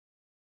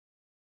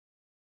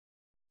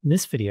In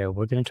this video,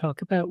 we're going to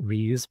talk about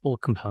reusable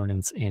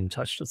components in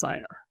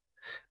TouchDesigner.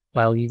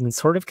 While you can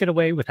sort of get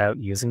away without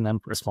using them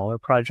for smaller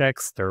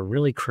projects, they're a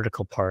really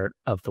critical part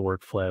of the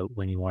workflow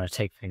when you want to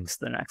take things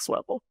to the next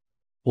level.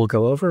 We'll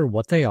go over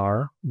what they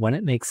are, when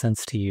it makes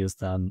sense to use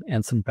them,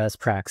 and some best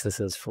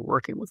practices for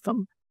working with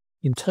them.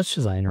 In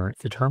TouchDesigner,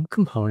 the term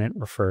component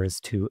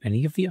refers to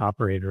any of the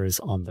operators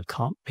on the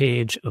comp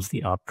page of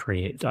the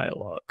OpCreate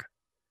dialog.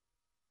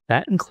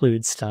 That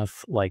includes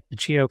stuff like the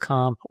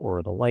geocomp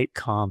or the light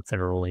comp that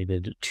are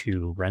related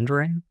to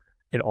rendering.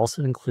 It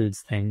also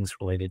includes things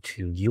related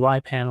to UI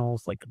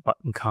panels like the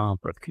button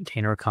comp or the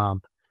container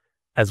comp,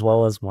 as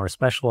well as more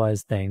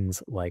specialized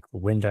things like the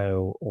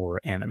window or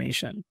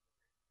animation.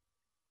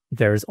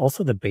 There's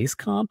also the base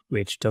comp,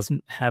 which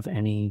doesn't have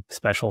any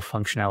special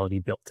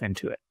functionality built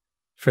into it.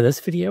 For this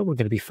video, we're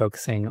going to be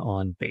focusing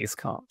on base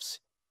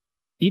comps.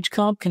 Each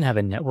comp can have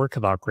a network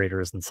of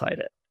operators inside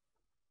it.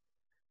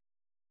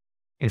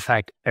 In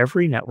fact,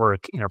 every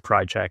network in a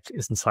project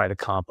is inside a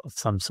comp of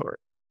some sort.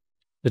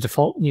 The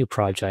default new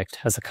project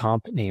has a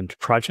comp named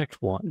Project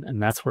 1, and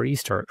that's where you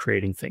start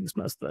creating things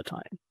most of the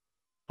time.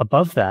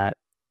 Above that,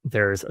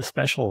 there's a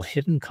special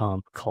hidden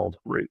comp called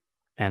root,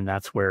 and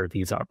that's where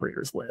these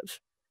operators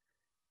live.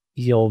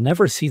 You'll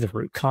never see the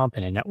root comp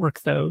in a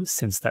network, though,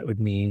 since that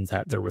would mean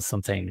that there was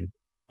something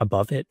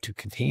above it to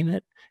contain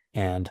it,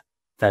 and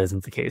that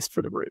isn't the case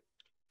for the root.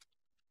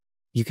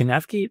 You can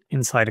navigate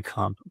inside a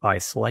comp by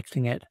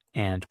selecting it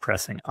and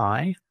pressing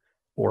I,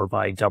 or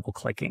by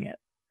double-clicking it.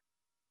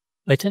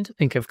 I tend to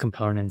think of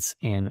components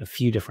in a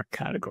few different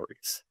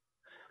categories.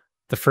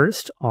 The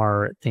first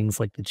are things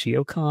like the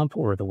geocomp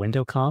or the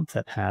window comp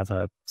that have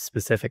a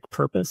specific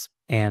purpose.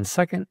 And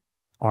second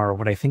are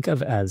what I think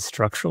of as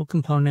structural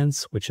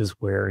components, which is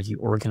where you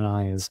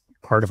organize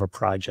part of a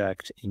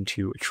project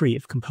into a tree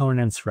of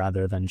components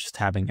rather than just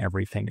having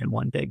everything in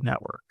one big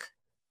network.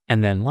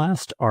 And then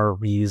last are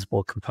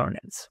reusable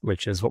components,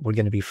 which is what we're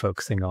going to be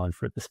focusing on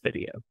for this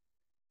video.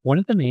 One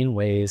of the main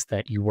ways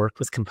that you work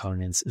with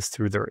components is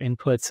through their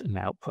inputs and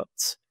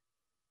outputs.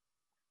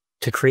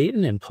 To create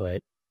an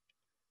input,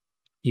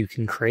 you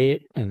can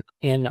create an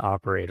in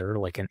operator,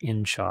 like an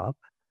in chop.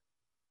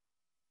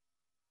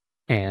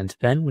 And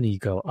then when you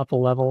go up a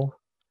level,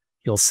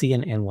 you'll see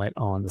an inlet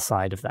on the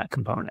side of that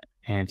component,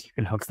 and you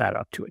can hook that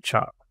up to a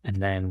chop. And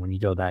then when you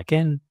go back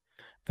in,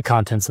 the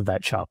contents of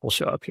that chop will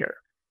show up here.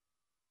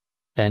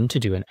 Then to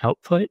do an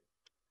output,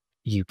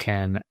 you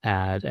can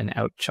add an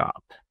out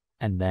chop.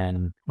 And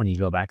then when you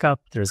go back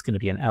up, there's going to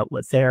be an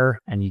outlet there,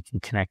 and you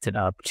can connect it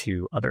up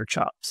to other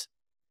chops.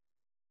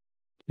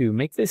 To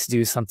make this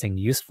do something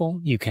useful,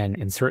 you can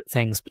insert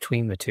things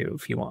between the two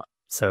if you want.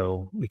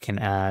 So we can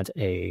add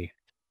a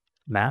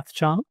math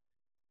chop.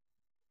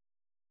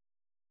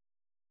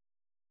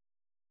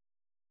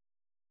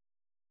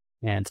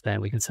 And then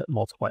we can set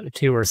multiply to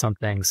 2 or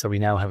something. So we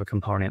now have a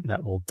component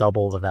that will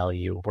double the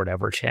value of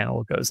whatever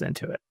channel goes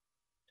into it.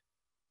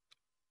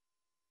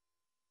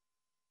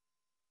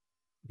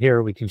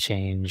 Here we can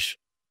change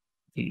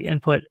the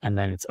input, and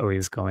then it's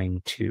always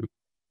going to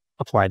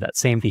apply that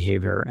same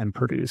behavior and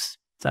produce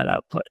that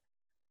output.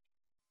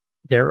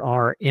 There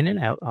are in and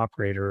out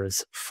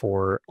operators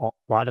for a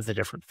lot of the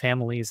different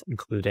families,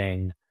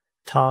 including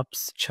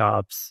tops,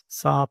 chops,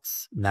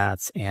 sops,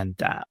 mats, and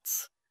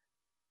dats.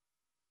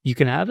 You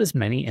can have as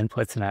many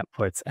inputs and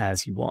outputs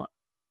as you want.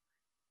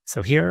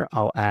 So here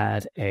I'll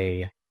add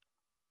a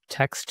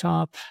text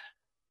chop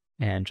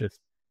and just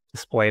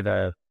display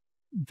the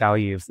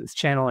value of this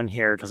channel in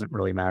here. It doesn't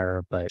really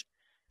matter, but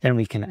then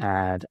we can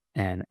add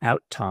an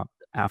out top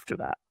after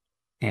that.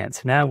 And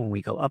so now when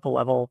we go up a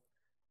level,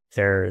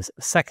 there's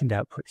a second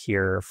output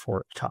here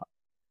for top.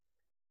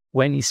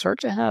 When you start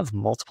to have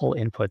multiple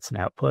inputs and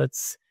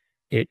outputs,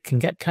 it can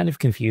get kind of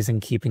confusing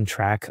keeping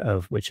track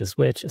of which is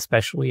which,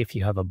 especially if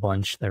you have a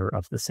bunch that are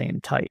of the same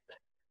type.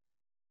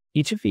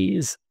 Each of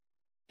these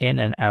in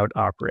and out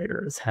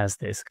operators has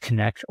this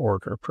connect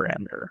order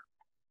parameter,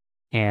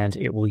 and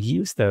it will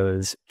use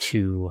those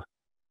to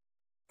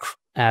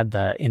add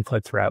the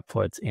inputs or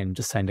outputs in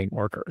descending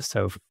order.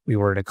 So if we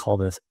were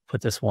to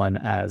put this one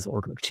as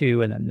order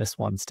 2, and then this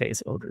one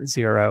stays order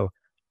 0,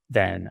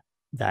 then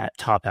that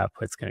top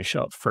output is going to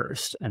show up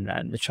first, and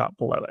then the chop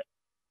below it.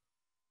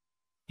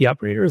 The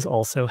operators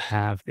also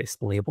have this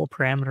label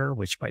parameter,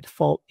 which by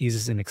default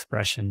uses an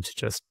expression to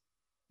just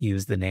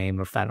use the name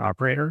of that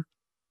operator.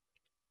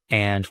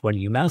 And when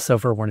you mouse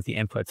over one of the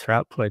inputs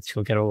or outputs,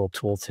 you'll get a little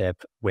tooltip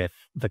with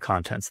the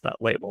contents of that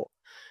label.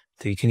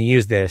 So you can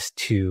use this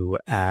to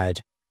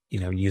add,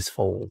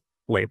 useful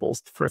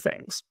labels for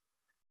things.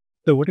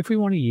 So what if we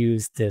want to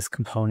use this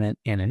component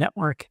in a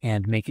network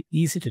and make it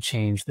easy to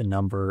change the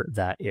number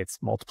that it's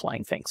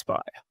multiplying things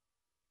by?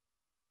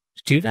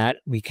 To do that,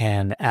 we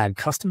can add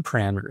custom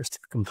parameters to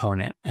the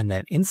component, and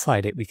then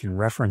inside it, we can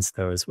reference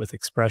those with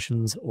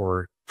expressions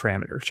or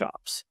parameter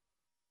chops.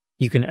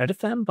 You can edit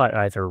them by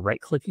either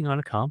right-clicking on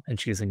a comp and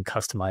choosing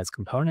Customize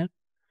Component,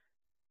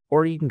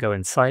 or you can go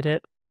inside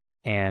it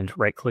and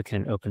right-click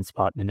in an open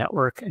spot in the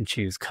network and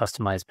choose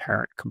Customize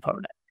Parent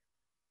Component.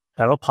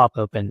 That'll pop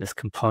open this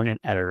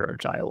component editor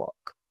dialog.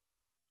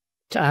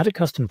 To add a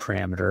custom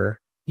parameter,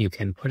 you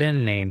can put in a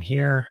name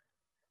here,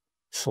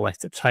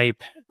 select a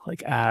type,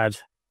 click add,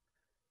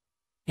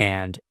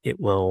 and it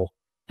will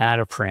add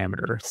a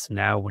parameter. So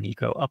now when you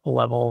go up a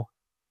level,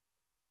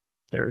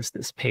 there's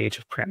this page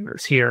of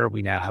parameters here.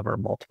 We now have our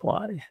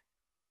multiply.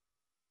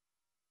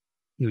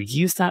 You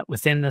use that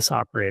within this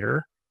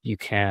operator. You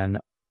can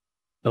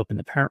open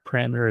the parent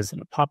parameters in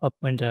a pop-up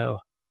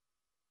window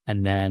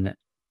and then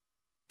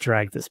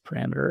drag this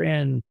parameter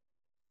in,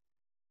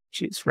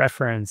 choose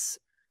reference,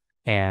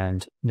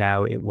 and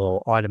now it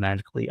will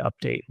automatically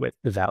update with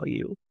the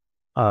value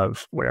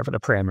of whatever the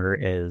parameter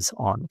is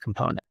on the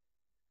component.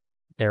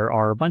 There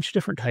are a bunch of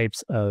different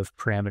types of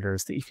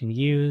parameters that you can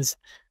use,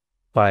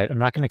 but I'm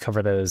not going to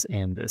cover those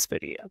in this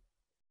video.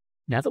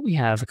 Now that we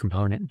have a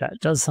component that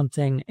does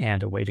something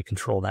and a way to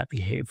control that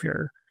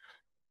behavior,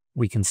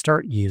 we can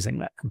start using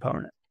that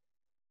component.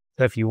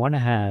 So if you want to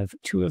have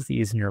 2 of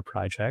these in your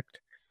project,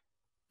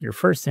 your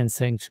first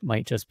instinct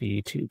might just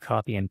be to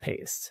copy and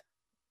paste.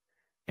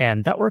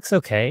 And that works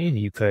okay.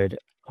 You could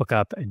hook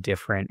up a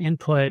different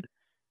input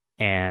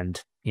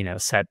and,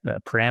 set the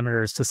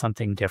parameters to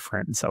something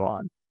different and so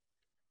on.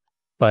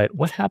 But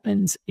what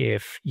happens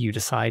if you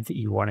decide that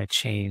you want to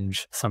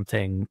change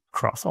something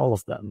across all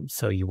of them?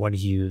 So you want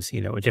to use,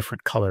 a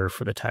different color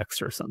for the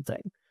text or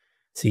something.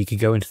 So you could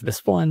go into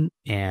this one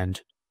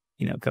and,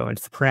 go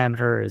into the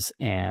parameters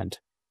and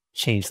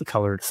change the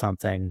color to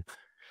something.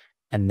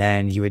 And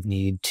then you would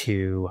need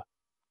to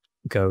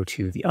go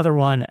to the other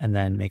one and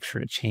then make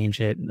sure to change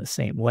it in the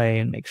same way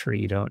and make sure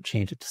you don't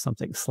change it to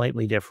something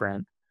slightly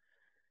different.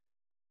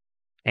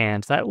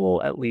 And that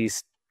will at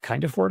least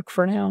kind of work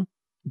for now,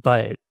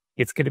 but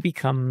it's going to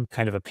become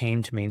kind of a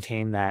pain to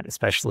maintain that,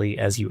 especially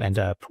as you end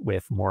up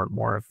with more and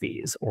more of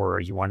these, or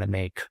you want to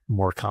make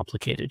more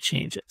complicated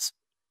changes.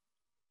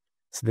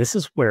 So this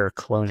is where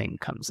cloning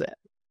comes in.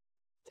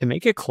 To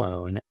make a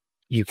clone,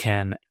 you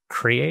can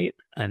create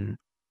a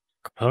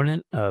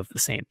component of the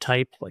same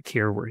type, like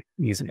here we're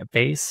using a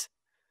base,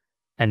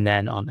 and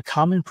then on the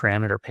common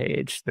parameter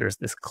page, there's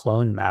this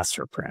clone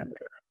master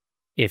parameter.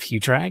 If you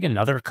drag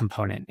another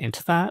component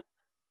into that,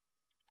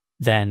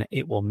 then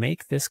it will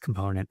make this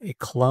component a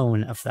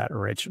clone of that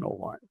original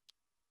one.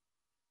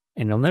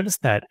 And you'll notice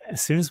that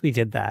as soon as we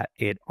did that,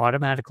 it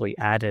automatically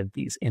added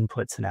these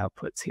inputs and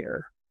outputs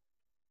here.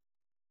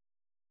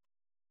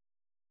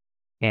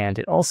 And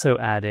it also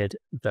added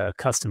the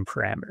custom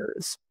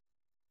parameters.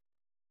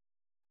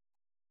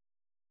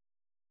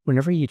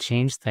 Whenever you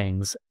change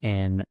things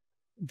in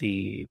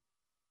the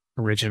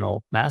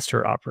original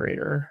master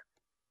operator,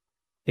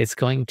 it's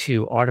going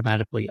to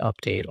automatically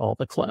update all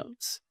the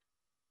clones.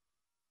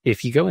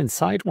 If you go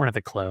inside one of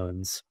the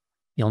clones,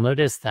 you'll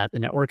notice that the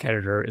network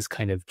editor is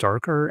kind of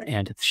darker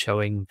and it's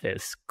showing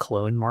this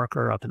clone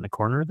marker up in the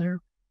corner there.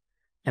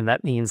 And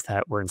that means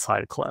that we're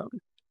inside a clone.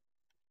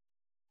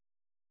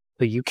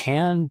 So you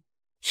can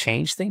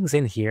change things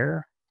in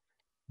here,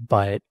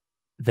 but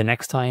the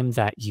next time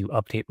that you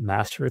update the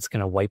master, it's going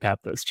to wipe out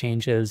those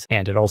changes.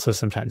 And it also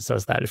sometimes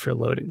does that if you're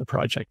loading the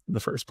project in the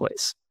first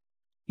place.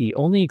 The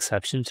only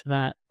exception to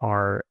that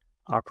are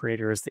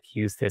operators that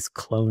use this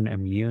clone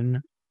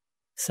immune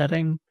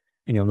setting.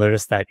 And you'll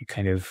notice that it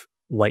kind of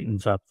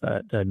lightens up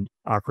the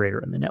operator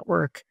in the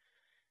network.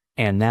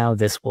 And now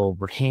this will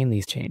retain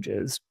these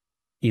changes,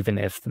 even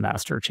if the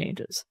master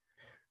changes.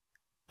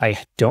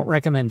 I don't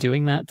recommend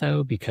doing that,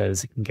 though,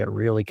 because it can get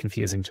really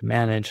confusing to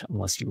manage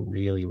unless you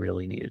really,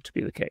 really need it to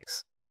be the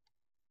case.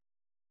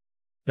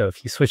 So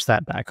if you switch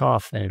that back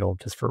off, then it'll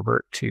just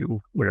revert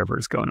to whatever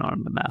is going on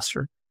in the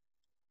master.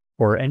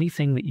 Or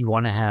anything that you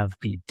want to have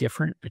be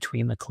different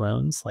between the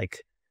clones,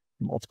 like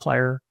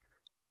multiplier,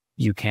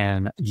 you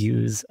can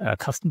use a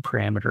custom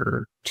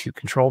parameter to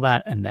control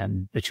that, and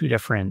then the 2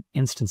 different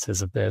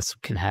instances of this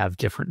can have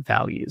different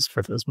values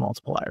for those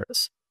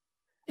multipliers.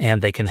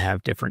 And they can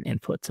have different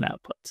inputs and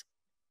outputs.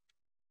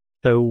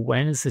 So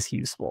when is this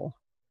useful?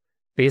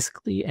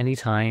 Basically,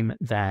 anytime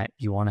that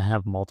you want to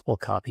have multiple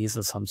copies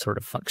of some sort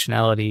of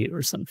functionality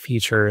or some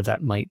feature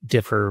that might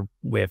differ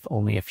with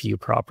only a few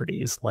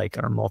properties, like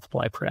our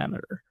multiply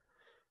parameter.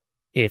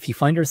 If you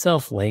find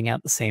yourself laying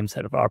out the same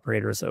set of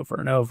operators over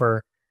and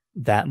over,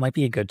 that might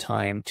be a good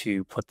time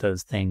to put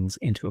those things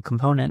into a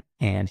component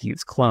and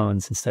use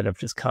clones instead of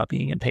just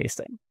copying and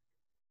pasting.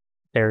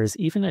 There's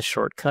even a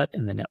shortcut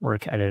in the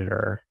network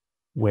editor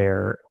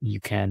where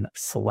you can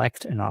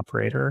select an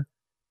operator,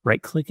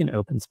 right-click an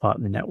open spot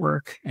in the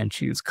network, and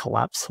choose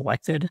Collapse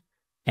Selected,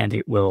 and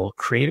it will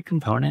create a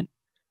component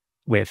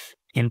with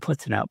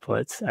inputs and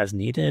outputs as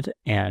needed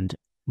and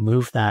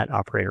move that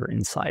operator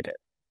inside it.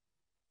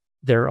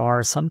 There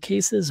are some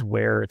cases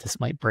where this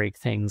might break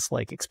things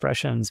like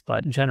expressions,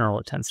 but in general,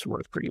 it tends to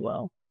work pretty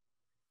well.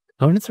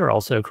 Components are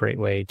also a great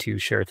way to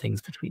share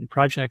things between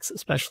projects,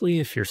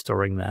 especially if you're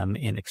storing them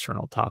in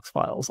external docs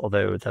files,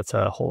 although that's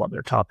a whole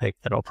other topic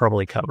that I'll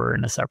probably cover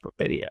in a separate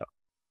video.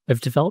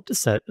 I've developed a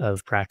set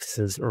of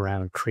practices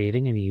around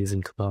creating and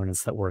using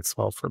components that works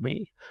well for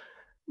me.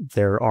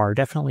 There are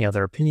definitely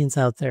other opinions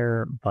out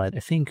there, but I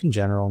think in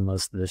general,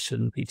 most of this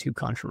shouldn't be too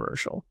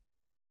controversial.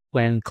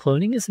 When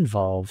cloning is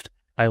involved,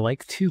 I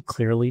like to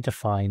clearly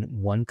define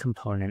one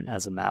component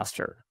as a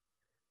master.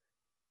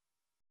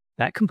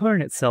 That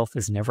component itself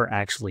is never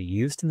actually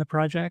used in the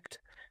project,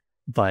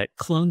 but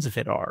clones of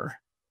it are.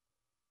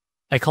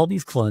 I call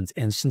these clones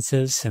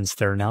instances since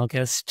they're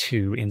analogous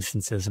to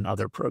instances in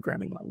other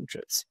programming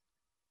languages.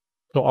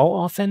 So I'll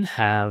often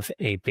have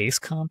a base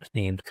comp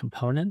named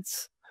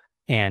components,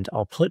 and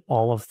I'll put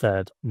all of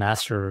the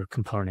master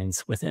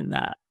components within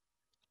that.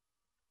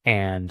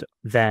 And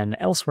then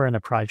elsewhere in the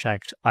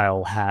project,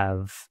 I'll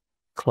have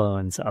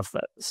clones of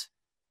those.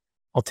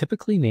 I'll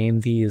typically name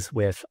these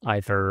with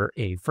either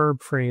a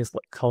verb phrase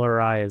like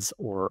colorize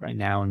or a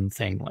noun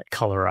thing like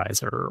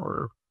colorizer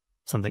or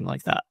something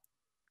like that.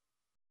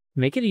 To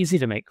make it easy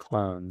to make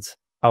clones,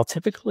 I'll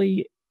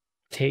typically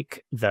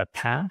take the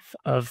path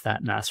of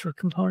that master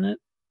component,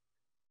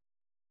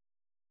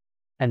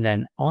 and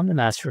then on the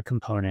master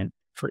component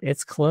for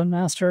its clone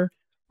master,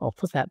 I'll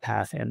put that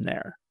path in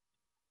there.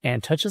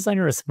 And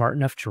TouchDesigner is smart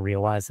enough to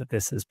realize that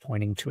this is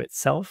pointing to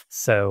itself.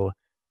 So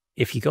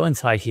if you go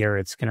inside here,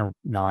 it's going to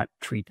not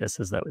treat this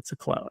as though it's a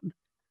clone.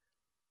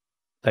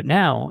 But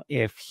now,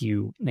 if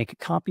you make a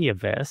copy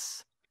of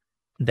this,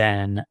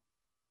 then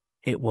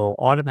it will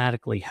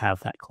automatically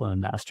have that clone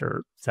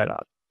master set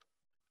up.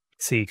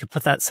 So you could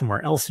put that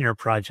somewhere else in your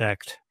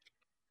project,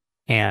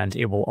 and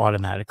it will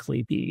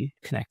automatically be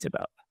connected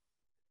up.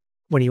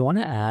 When you want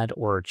to add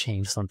or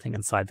change something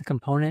inside the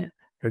component,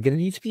 you're going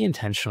to need to be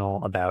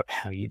intentional about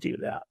how you do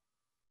that.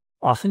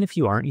 Often, if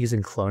you aren't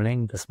using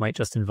cloning, this might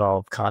just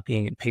involve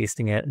copying and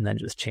pasting it and then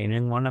just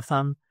changing one of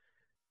them.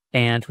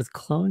 And with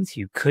clones,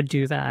 you could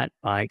do that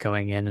by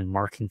going in and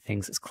marking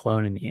things as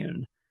clone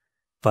immune.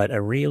 But I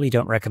really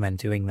don't recommend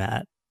doing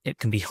that. It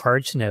can be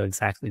hard to know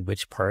exactly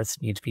which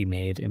parts need to be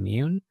made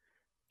immune.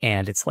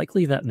 And it's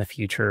likely that in the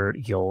future,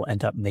 you'll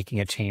end up making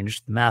a change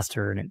to the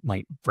master and it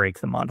might break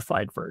the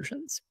modified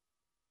versions.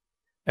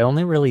 I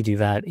only really do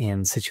that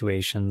in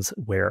situations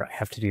where I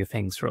have to do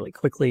things really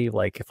quickly,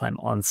 like if I'm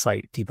on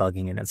site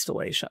debugging an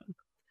installation.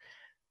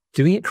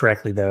 Doing it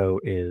correctly, though,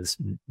 is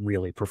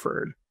really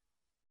preferred.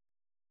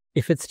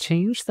 If it's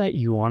change that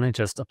you want to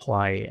just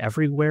apply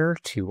everywhere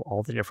to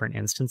all the different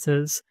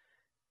instances,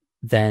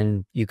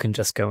 then you can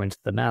just go into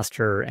the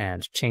master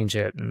and change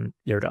it and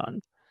you're done.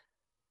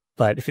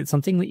 But if it's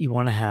something that you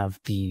want to have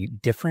be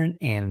different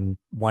in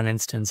one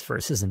instance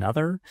versus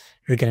another,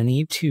 you're going to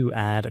need to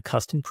add a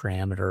custom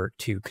parameter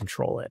to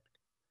control it.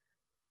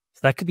 So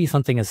that could be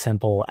something as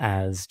simple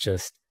as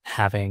just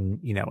having,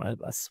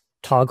 a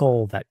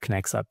toggle that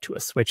connects up to a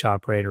switch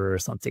operator or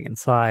something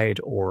inside,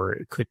 or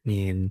it could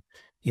mean,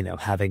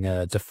 having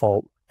a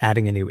default,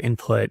 adding a new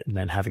input and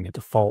then having a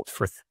default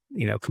for,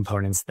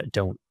 components that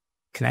don't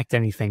connect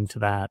anything to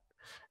that.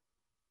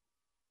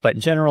 But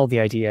in general,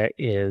 the idea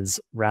is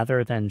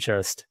rather than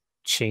just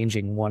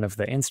changing one of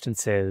the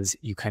instances,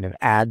 you kind of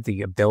add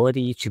the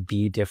ability to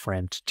be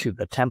different to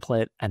the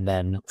template, and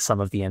then some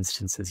of the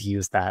instances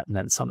use that, and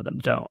then some of them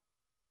don't.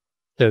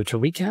 So to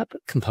recap,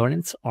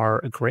 components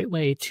are a great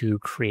way to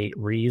create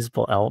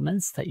reusable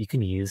elements that you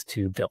can use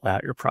to build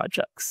out your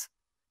projects.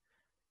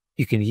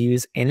 You can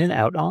use in and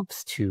out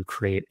ops to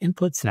create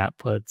inputs and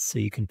outputs so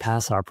you can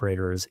pass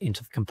operators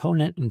into the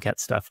component and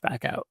get stuff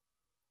back out.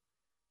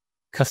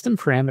 Custom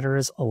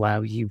parameters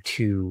allow you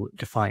to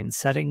define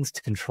settings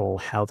to control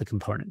how the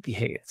component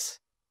behaves.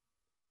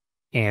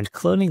 And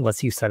cloning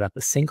lets you set up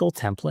a single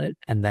template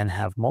and then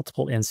have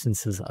multiple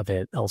instances of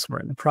it elsewhere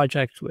in the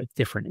project with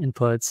different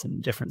inputs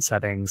and different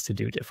settings to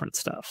do different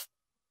stuff.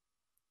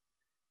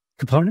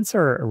 Components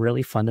are a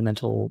really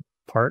fundamental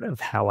part of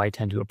how I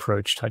tend to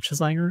approach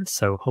TouchDesigner,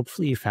 so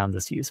hopefully you found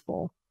this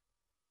useful.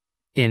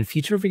 In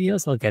future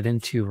videos, I'll get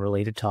into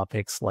related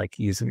topics like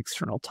using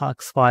external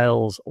tox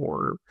files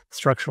or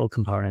structural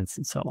components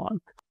and so on.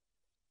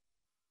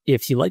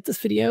 If you like this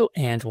video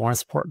and want to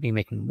support me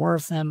making more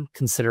of them,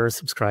 consider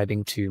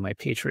subscribing to my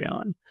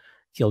Patreon.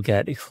 You'll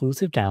get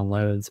exclusive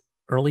downloads,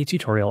 early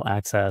tutorial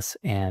access,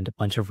 and a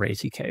bunch of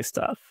RayTK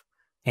stuff.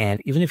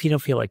 And even if you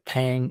don't feel like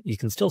paying, you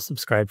can still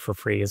subscribe for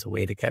free as a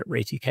way to get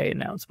RayTK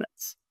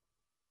announcements.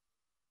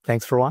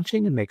 Thanks for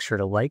watching, and make sure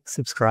to like,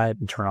 subscribe,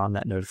 and turn on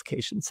that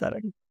notification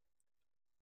setting.